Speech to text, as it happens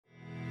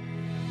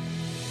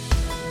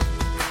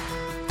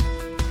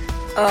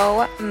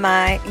Oh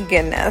my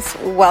goodness.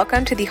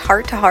 Welcome to the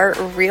Heart to Heart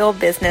Real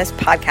Business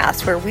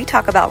podcast, where we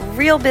talk about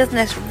real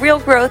business, real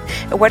growth,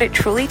 and what it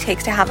truly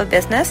takes to have a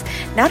business,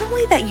 not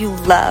only that you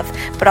love,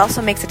 but also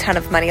makes a ton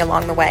of money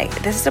along the way.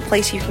 This is a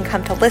place you can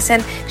come to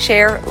listen,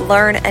 share,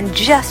 learn, and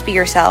just be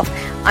yourself.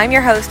 I'm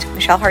your host,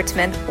 Michelle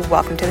Hartzman.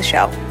 Welcome to the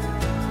show.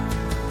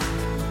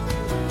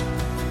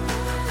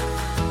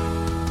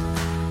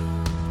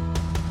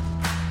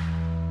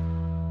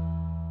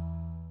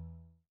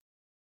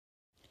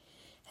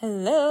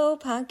 Hello,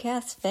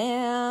 podcast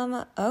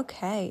fam.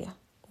 Okay,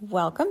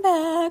 welcome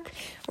back.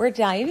 We're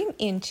diving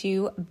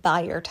into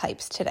buyer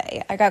types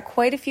today. I got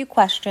quite a few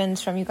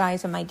questions from you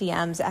guys in my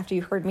DMs after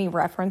you heard me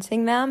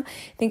referencing them.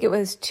 I think it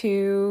was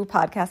 2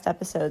 podcast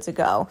episodes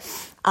ago.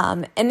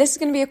 And this is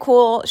going to be a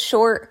cool,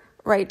 short,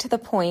 right to the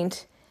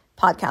point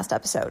podcast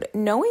episode.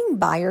 Knowing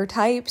buyer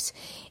types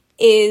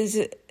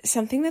is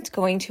something that's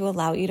going to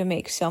allow you to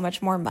make so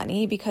much more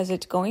money, because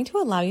it's going to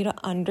allow you to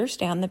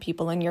understand the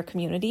people in your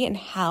community and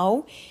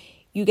how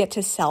you get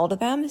to sell to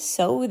them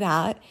so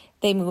that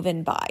they move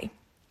and buy.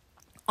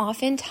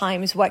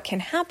 Oftentimes what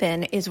can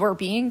happen is we're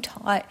being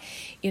taught,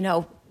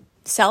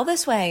 sell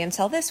this way and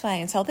sell this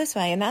way and sell this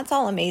way. And that's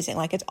all amazing.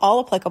 Like, it's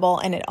all applicable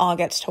and it all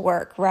gets to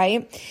work,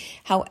 right?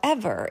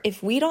 However,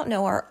 if we don't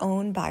know our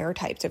own buyer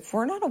types, if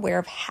we're not aware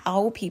of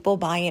how people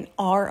buy in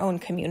our own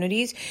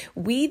communities,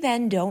 we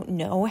then don't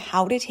know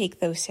how to take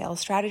those sales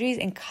strategies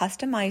and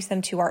customize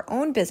them to our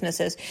own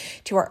businesses,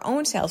 to our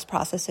own sales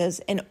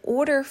processes, in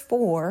order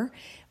for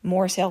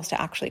more sales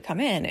to actually come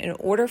in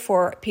order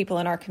for people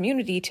in our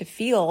community to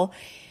feel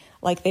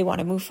like they want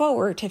to move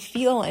forward, to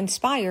feel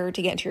inspired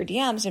to get into your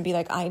DMs and be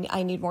like,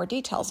 I need more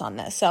details on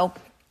this. So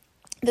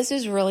this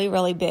is really,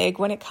 really big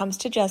when it comes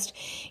to just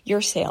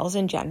your sales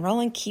in general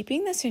and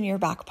keeping this in your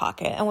back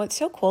pocket. And what's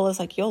so cool is,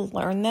 like, you'll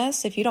learn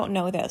this. If you don't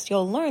know this,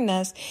 you'll learn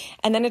this,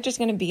 and then it's just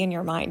going to be in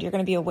your mind. You're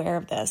going to be aware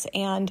of this.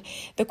 And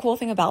the cool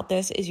thing about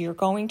this is you're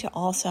going to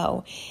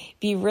also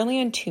be really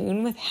in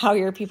tune with how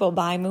your people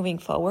buy moving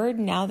forward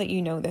now that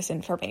you know this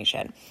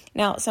information.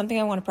 Now, something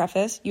I want to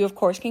preface, you of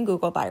course can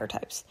Google buyer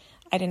types.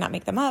 I did not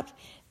make them up.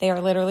 They are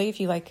literally,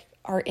 if you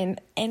are in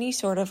any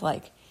sort of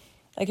like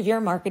if you're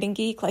a marketing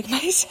geek like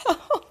myself,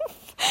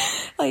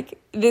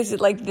 this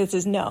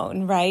is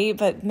known, right?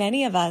 But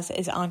many of us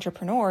as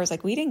entrepreneurs,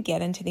 we didn't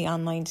get into the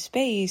online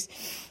space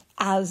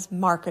as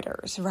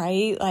marketers,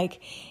 right?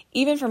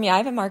 Even for me, I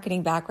have a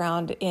marketing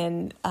background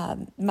in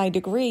my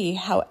degree.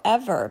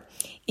 However,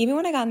 even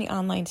when I got in the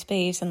online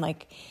space and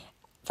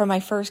for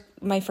my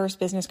first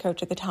business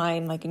coach at the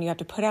time, and you have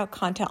to put out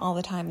content all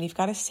the time and you've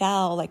got to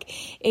sell,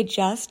 it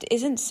just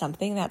isn't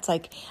something that's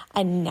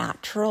a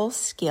natural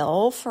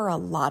skill for a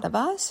lot of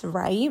us,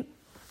 right?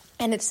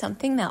 And it's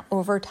something that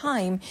over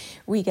time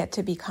we get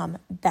to become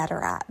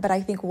better at. But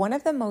I think one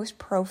of the most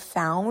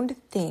profound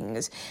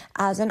things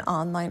as an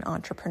online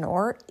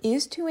entrepreneur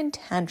is to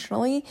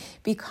intentionally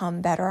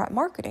become better at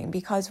marketing,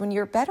 because when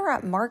you're better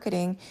at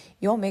marketing,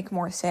 you'll make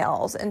more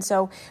sales. And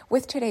so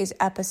with today's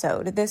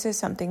episode, this is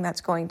something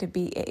that's going to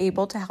be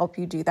able to help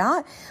you do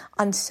that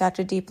on such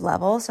a deep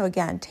level. So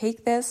again,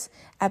 take this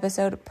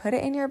episode, put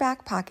it in your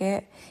back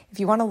pocket.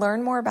 If you want to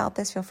learn more about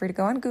this, feel free to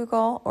go on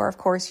Google, or of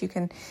course you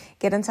can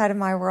get inside of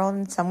my world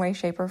in some way,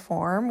 shape, or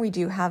form. We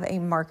do have a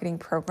marketing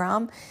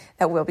program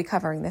that will be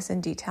covering this in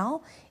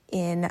detail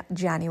in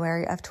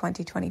January of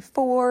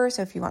 2024.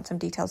 So if you want some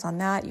details on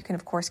that, you can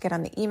of course get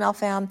on the email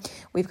fam.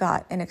 We've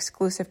got an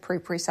exclusive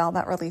pre-sale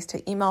that released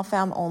to email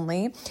fam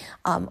only,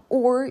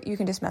 or you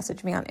can just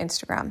message me on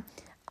Instagram.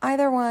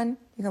 Either one,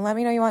 you can let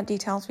me know you want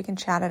details. We can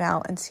chat it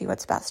out and see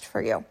what's best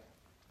for you.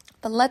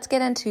 But let's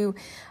get into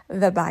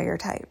the buyer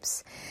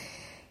types.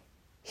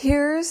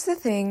 Here's the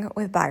thing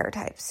with buyer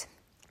types.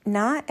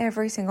 Not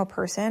every single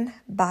person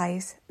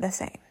buys the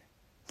same.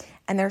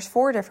 And there's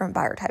 4 different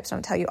buyer types. I'm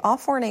going to tell you all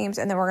 4 names,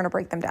 and then we're going to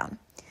break them down.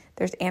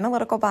 There's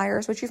analytical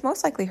buyers, which you've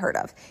most likely heard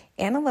of.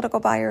 Analytical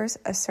buyers,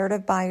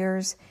 assertive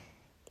buyers,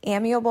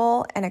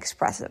 amiable, and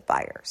expressive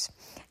buyers.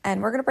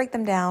 And we're going to break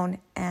them down,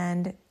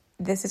 and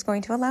this is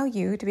going to allow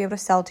you to be able to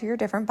sell to your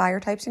different buyer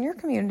types in your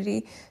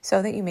community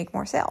so that you make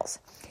more sales.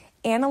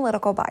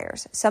 Analytical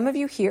buyers. Some of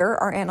you here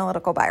are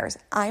analytical buyers.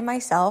 I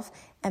myself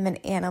am an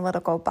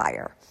analytical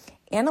buyer.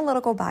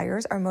 Analytical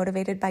buyers are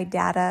motivated by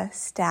data,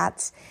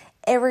 stats,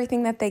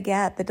 everything that they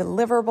get, the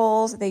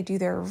deliverables, they do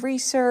their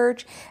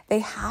research. They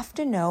have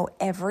to know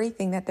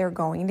everything that they're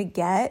going to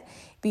get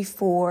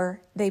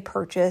before they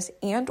purchase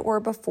and or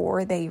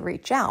before they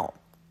reach out.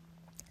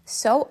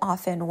 So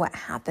often what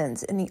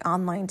happens in the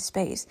online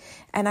space,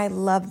 and I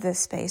love this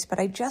space, but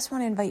I just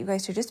want to invite you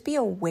guys to just be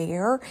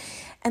aware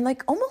and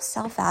almost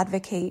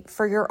self-advocate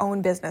for your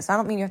own business. I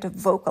don't mean you have to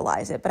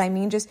vocalize it, but I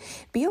mean just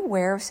be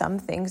aware of some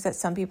things that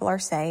some people are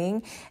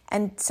saying,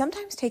 and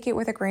sometimes take it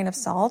with a grain of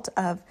salt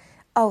of,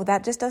 oh,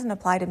 that just doesn't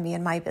apply to me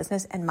and my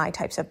business and my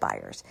types of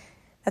buyers.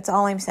 That's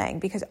all I'm saying,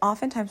 because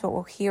oftentimes what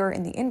we'll hear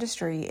in the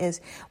industry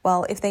is,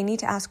 well, if they need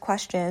to ask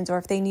questions or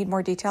if they need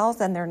more details,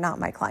 then they're not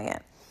my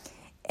client.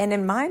 And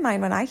in my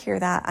mind, when I hear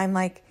that, I'm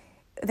like,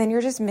 then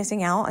you're just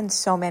missing out on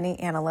so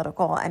many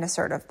analytical and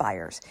assertive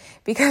buyers,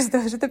 because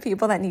those are the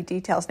people that need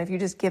details. And if you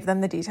just give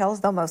them the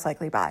details, they'll most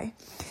likely buy.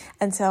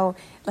 And so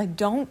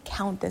don't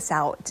count this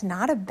out. It's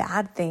not a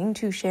bad thing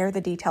to share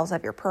the details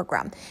of your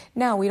program.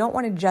 Now, we don't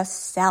want to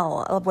just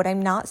sell. What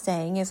I'm not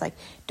saying is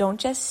don't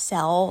just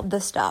sell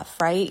the stuff,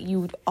 right?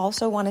 You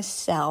also want to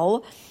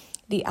sell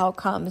the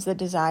outcomes, the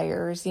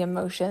desires, the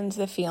emotions,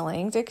 the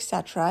feelings,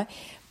 etc.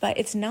 But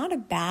it's not a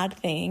bad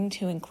thing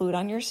to include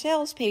on your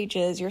sales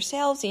pages, your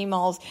sales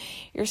emails,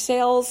 your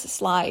sales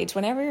slides,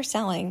 whenever you're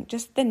selling,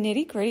 just the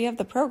nitty-gritty of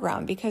the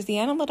program, because the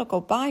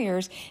analytical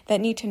buyers that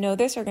need to know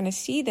this are going to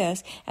see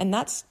this, and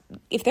that's,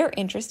 if they're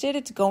interested,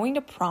 it's going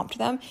to prompt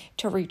them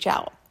to reach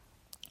out.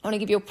 I want to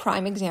give you a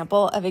prime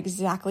example of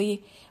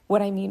exactly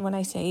what I mean when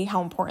I say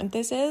how important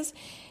this is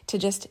to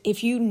just,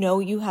 if you know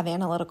you have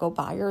analytical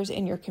buyers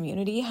in your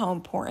community, how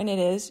important it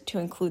is to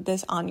include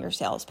this on your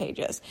sales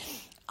pages.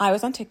 I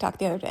was on TikTok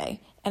the other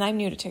day, and I'm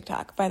new to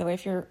TikTok. By the way,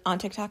 if you're on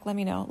TikTok, let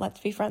me know. Let's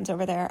be friends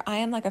over there. I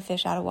am like a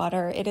fish out of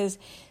water. It is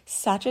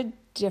such a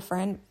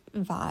different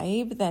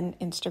vibe than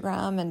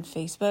Instagram and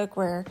Facebook,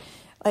 where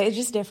it's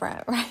just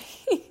different, right?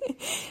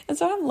 And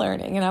so I'm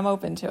learning and I'm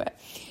open to it.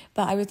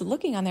 But I was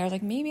looking on there, I was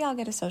like, maybe I'll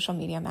get a social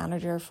media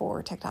manager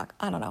for TikTok.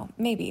 I don't know,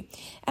 maybe.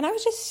 And I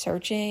was just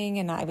searching,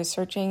 and I was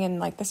searching in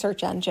the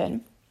search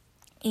engine,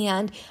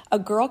 and a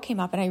girl came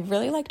up, and I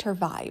really liked her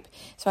vibe.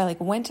 So I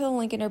went to the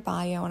link in her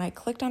bio, and I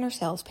clicked on her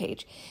sales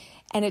page,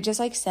 and it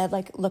just said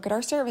look at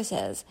our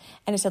services.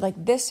 And it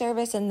said this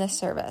service and this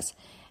service.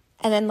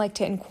 And then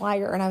to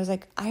inquire, and I was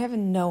like, I have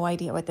no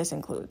idea what this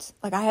includes.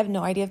 I have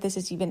no idea if this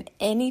is even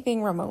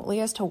anything remotely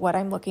as to what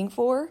I'm looking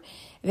for.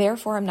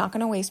 Therefore, I'm not going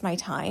to waste my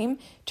time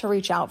to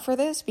reach out for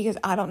this, because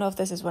I don't know if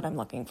this is what I'm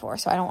looking for.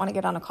 So I don't want to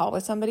get on a call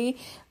with somebody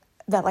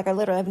that I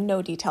literally have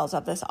no details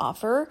of this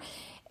offer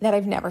that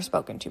I've never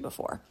spoken to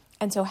before.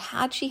 And so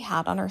had she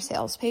had on her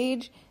sales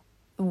page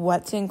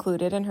what's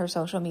included in her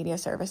social media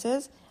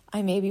services,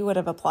 I maybe would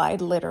have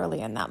applied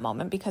literally in that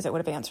moment, because it would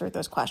have answered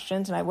those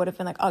questions, and I would have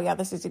been oh yeah,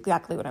 this is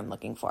exactly what I'm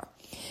looking for.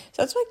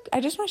 So it's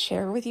I just want to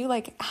share with you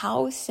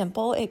how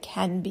simple it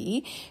can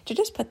be to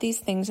just put these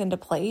things into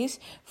place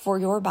for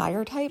your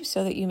buyer type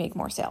so that you make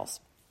more sales.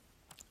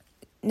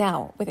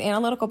 Now, with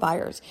analytical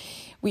buyers,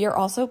 we are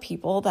also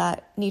people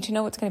that need to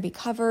know what's going to be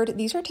covered.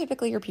 These are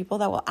typically your people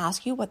that will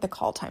ask you what the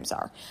call times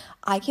are.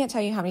 I can't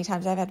tell you how many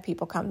times I've had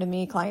people come to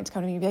me, clients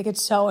come to me, and be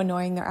it's so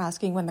annoying they're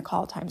asking when the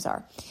call times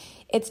are.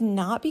 It's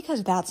not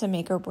because that's a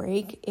make or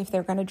break if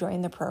they're going to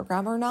join the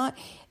program or not.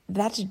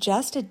 That's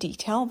just a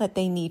detail that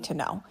they need to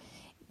know.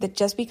 That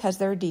just because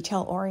they're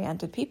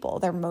detail-oriented people,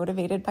 they're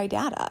motivated by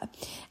data.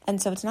 And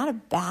so it's not a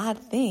bad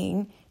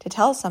thing to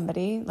tell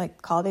somebody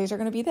call days are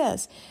going to be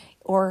this.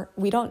 Or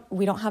we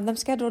don't have them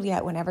scheduled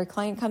yet. When every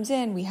client comes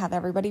in, we have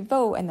everybody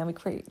vote, and then we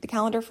create the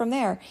calendar from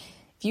there.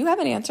 If you have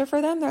an answer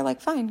for them, they're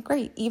fine,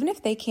 great. Even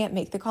if they can't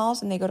make the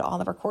calls and they go to all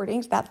the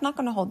recordings, that's not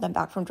going to hold them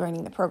back from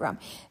joining the program.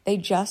 They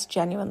just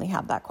genuinely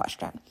have that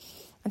question.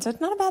 And so it's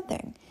not a bad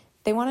thing.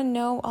 They want to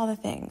know all the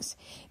things.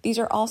 These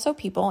are also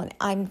people, and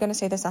I'm going to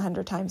say this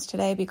 100 times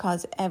today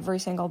because every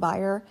single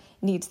buyer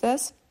needs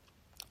this.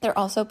 They're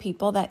also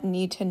people that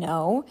need to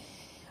know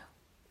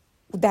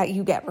that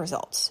you get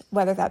results,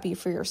 whether that be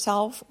for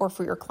yourself or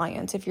for your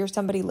clients. If you're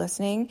somebody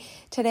listening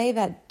today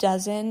that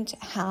doesn't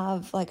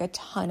have a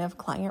ton of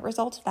client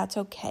results, that's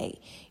okay.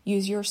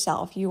 Use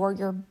yourself. You are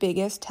your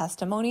biggest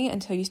testimony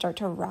until you start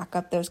to rack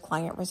up those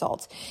client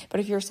results. But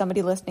if you're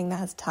somebody listening that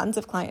has tons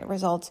of client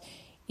results,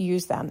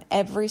 use them.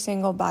 Every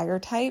single buyer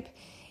type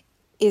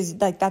is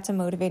that's a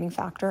motivating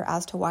factor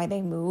as to why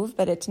they move,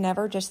 but it's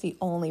never just the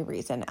only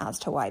reason as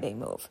to why they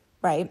move,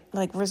 right?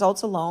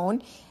 Results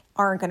alone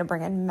aren't going to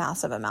bring in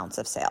massive amounts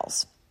of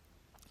sales.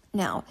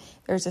 Now,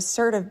 there's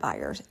assertive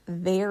buyers,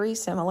 very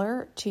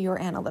similar to your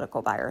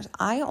analytical buyers.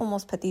 I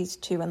almost put these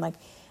two in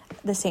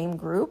the same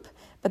group,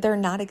 but they're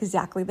not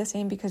exactly the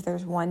same because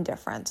there's one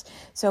difference.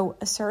 So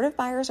assertive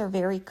buyers are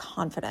very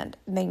confident.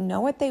 They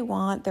know what they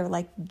want. They're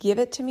give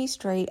it to me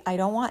straight. I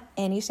don't want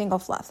any single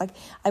fluff.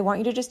 I want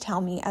you to just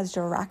tell me as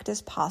direct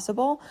as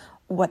possible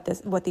what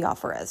the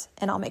offer is,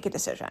 and I'll make a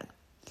decision.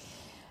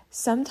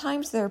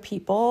 Sometimes there are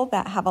people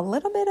that have a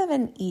little bit of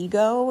an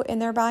ego in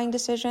their buying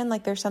decision.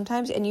 There's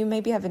sometimes, and you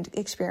maybe haven't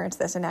experienced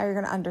this, and now you're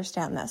going to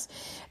understand this.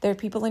 There are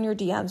people in your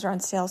DMs or on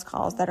sales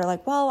calls that are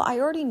well, I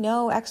already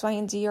know X, Y,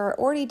 and Z, or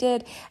already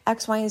did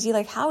X, Y, and Z.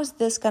 How is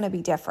this going to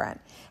be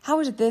different? How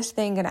is this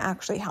thing going to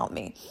actually help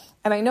me?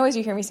 And I know as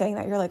you hear me saying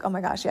that, you're oh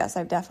my gosh, yes,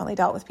 I've definitely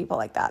dealt with people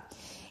like that.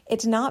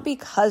 It's not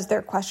because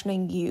they're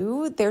questioning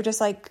you. They're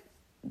just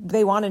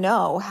they want to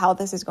know how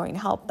this is going to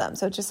help them.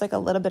 So it's just a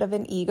little bit of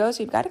an ego.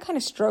 So you've got to kind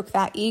of stroke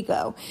that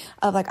ego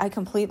of I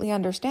completely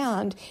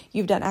understand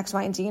you've done X,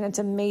 Y, and Z, and it's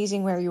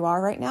amazing where you are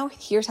right now.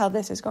 Here's how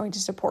this is going to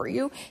support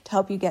you to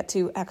help you get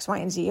to X, Y,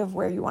 and Z of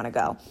where you want to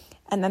go.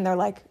 And then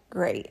they're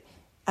great,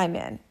 I'm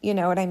in. You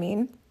know what I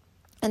mean?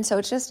 And so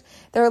it's just,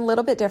 they're a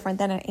little bit different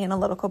than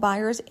analytical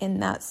buyers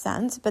in that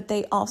sense, but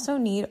they also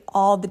need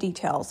all the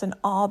details and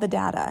all the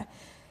data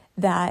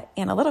that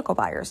analytical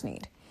buyers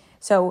need.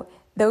 So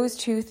those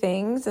two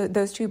things,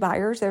 those two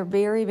buyers, they're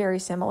very, very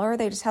similar.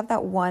 They just have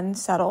that one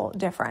subtle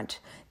difference.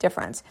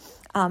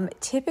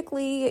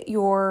 Typically,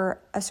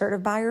 your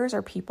assertive buyers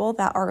are people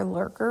that are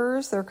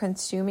lurkers. They're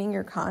consuming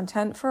your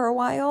content for a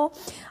while,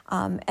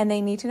 and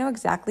they need to know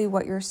exactly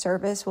what your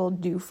service will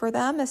do for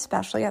them,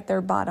 especially at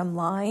their bottom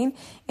line,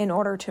 in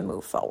order to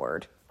move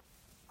forward.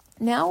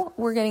 Now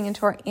we're getting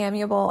into our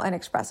amiable and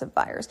expressive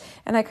buyers.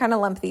 And I kind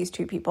of lump these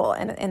two people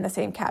in the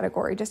same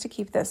category just to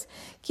keep this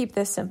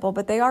simple,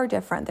 but they are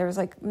different. There's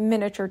like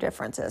miniature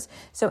differences.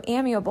 So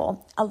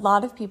amiable, a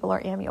lot of people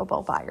are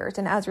amiable buyers.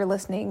 And as you're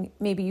listening,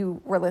 maybe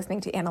you were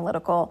listening to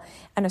analytical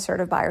and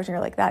assertive buyers and you're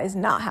like, that is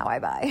not how I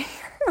buy.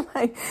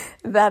 Like,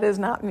 that is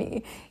not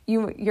me.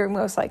 You're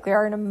most likely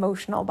are an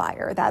emotional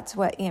buyer. That's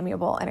what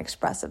amiable and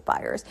expressive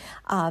buyers.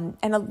 And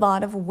a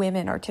lot of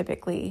women are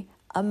typically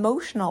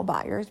emotional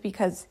buyers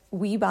because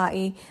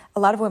a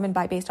lot of women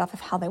buy based off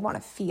of how they want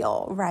to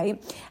feel, right?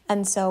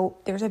 And so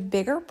there's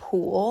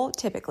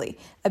typically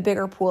a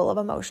bigger pool of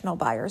emotional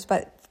buyers.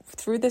 But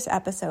through this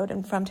episode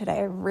and from today,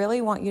 I really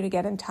want you to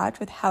get in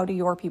touch with how do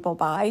your people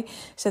buy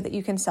so that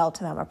you can sell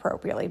to them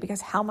appropriately,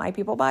 because how my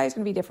people buy is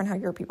going to be different how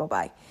your people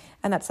buy.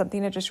 And that's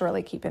something to just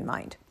really keep in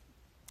mind.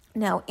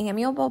 Now,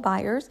 amiable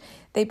buyers,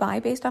 they buy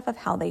based off of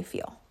how they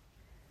feel.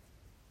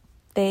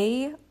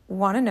 They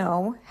want to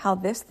know how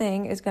this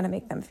thing is going to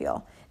make them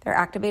feel. They're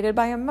activated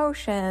by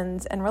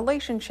emotions and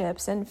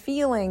relationships and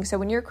feelings. So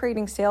when you're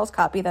creating sales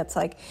copy, that's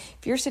like,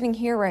 if you're sitting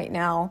here right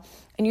now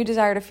and you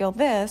desire to feel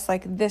this,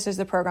 like this is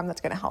the program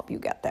that's going to help you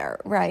get there,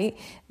 right?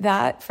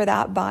 That for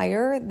that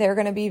buyer, they're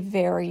going to be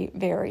very,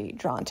 very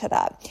drawn to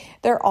that.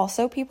 There are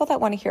also people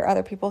that want to hear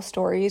other people's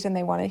stories and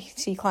they want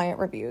to see client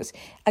reviews.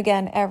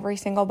 Again, every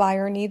single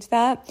buyer needs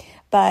that,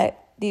 but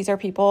these are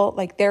people,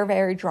 like they're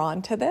very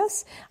drawn to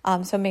this.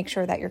 So make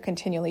sure that you're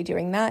continually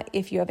doing that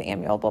if you have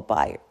amiable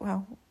buyers.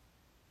 Well,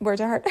 words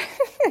are hard.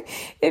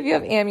 If you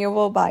have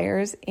amiable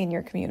buyers in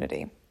your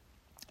community.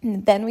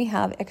 And then we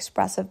have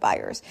expressive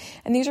buyers.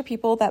 And these are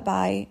people that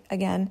buy,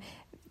 again,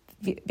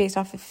 based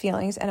off of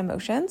feelings and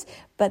emotions,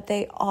 but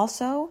they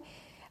also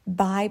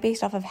buy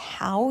based off of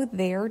how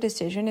their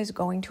decision is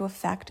going to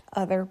affect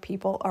other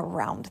people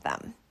around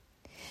them.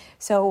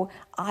 So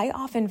I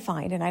often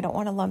find, and I don't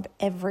want to lump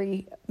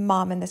every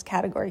mom in this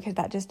category because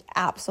that just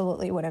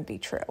absolutely wouldn't be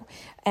true.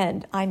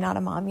 And I'm not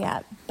a mom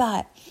yet,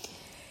 but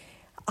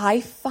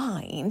I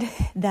find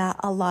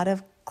that a lot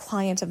of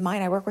clients of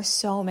mine, I work with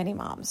so many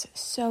moms,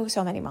 so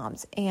many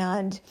moms.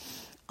 And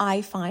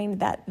I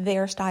find that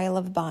their style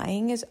of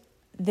buying is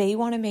they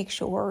want to make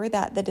sure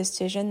that the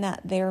decision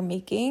that they're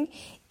making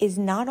is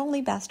not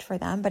only best for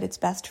them, but it's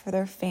best for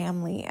their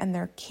family and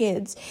their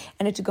kids.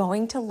 And it's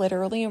going to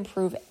literally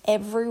improve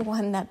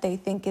everyone that they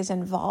think is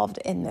involved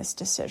in this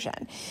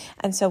decision.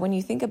 And so when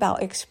you think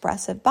about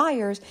expressive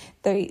buyers,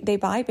 they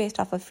buy based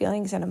off of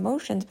feelings and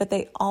emotions, but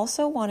they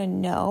also want to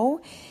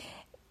know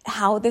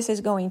how this is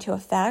going to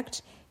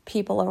affect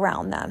people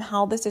around them,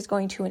 how this is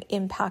going to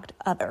impact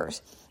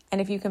others.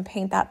 And if you can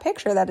paint that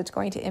picture that it's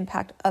going to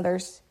impact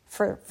others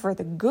for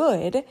the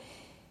good,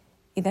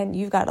 then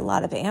you've got a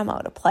lot of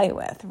ammo to play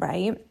with,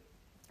 right?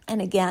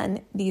 And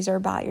again, these are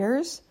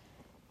buyers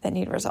that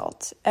need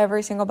results.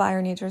 Every single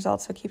buyer needs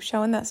results. So keep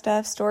showing that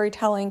stuff,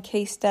 storytelling,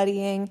 case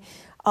studying,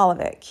 all of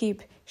it.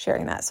 Keep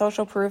sharing that.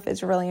 Social proof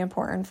is really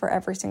important for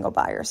every single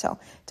buyer. So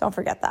don't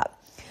forget that.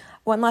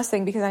 One last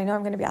thing, because I know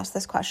I'm going to be asked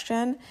this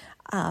question,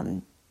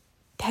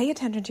 pay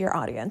attention to your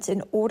audience.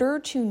 In order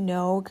to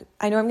know,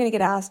 I know I'm going to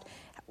get asked,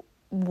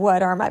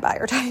 what are my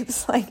buyer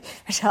types? Like,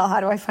 Michelle, how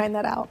do I find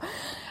that out?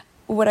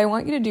 What I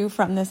want you to do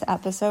from this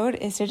episode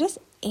is to just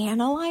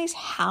analyze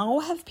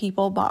how have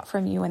people bought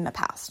from you in the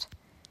past.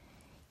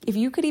 If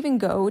you could even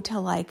go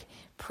to like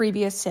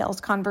previous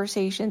sales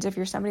conversations, if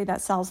you're somebody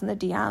that sells in the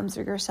DMs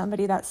or you're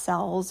somebody that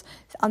sells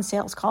on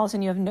sales calls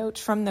and you have notes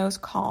from those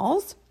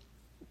calls,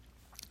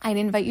 I'd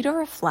invite you to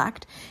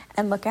reflect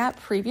and look at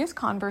previous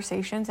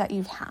conversations that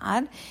you've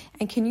had,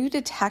 and can you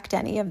detect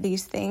any of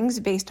these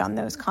things based on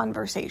those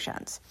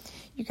conversations?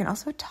 You can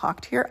also talk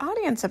to your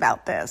audience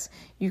about this.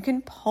 You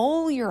can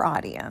poll your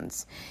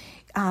audience.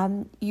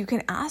 You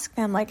can ask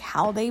them like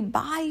how they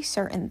buy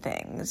certain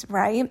things,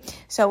 right?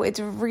 So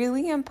it's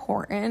really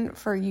important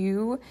for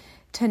you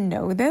to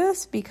know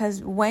this,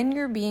 because when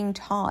you're being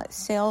taught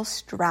sales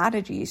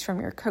strategies from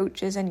your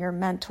coaches and your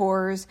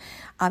mentors,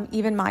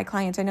 even my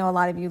clients, I know a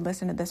lot of you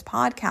listen to this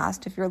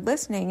podcast. If you're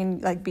listening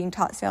and like being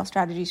taught sales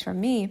strategies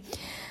from me,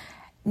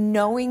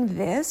 knowing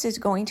this is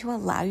going to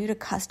allow you to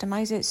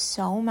customize it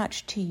so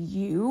much to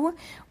you,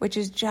 which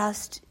is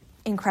just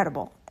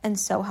incredible and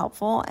so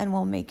helpful and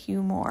will make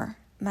you more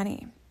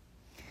money.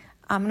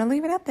 I'm going to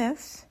leave it at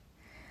this.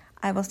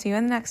 I will see you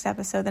in the next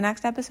episode. The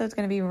next episode is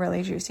going to be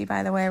really juicy,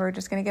 by the way. We're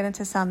just going to get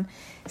into some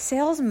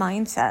sales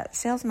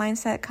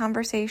mindset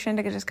conversation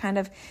to just kind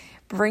of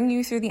bring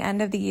you through the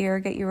end of the year,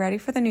 get you ready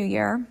for the new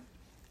year.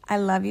 I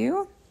love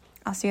you.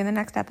 I'll see you in the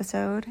next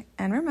episode.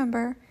 And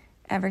remember,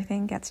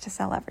 everything gets to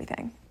sell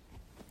everything.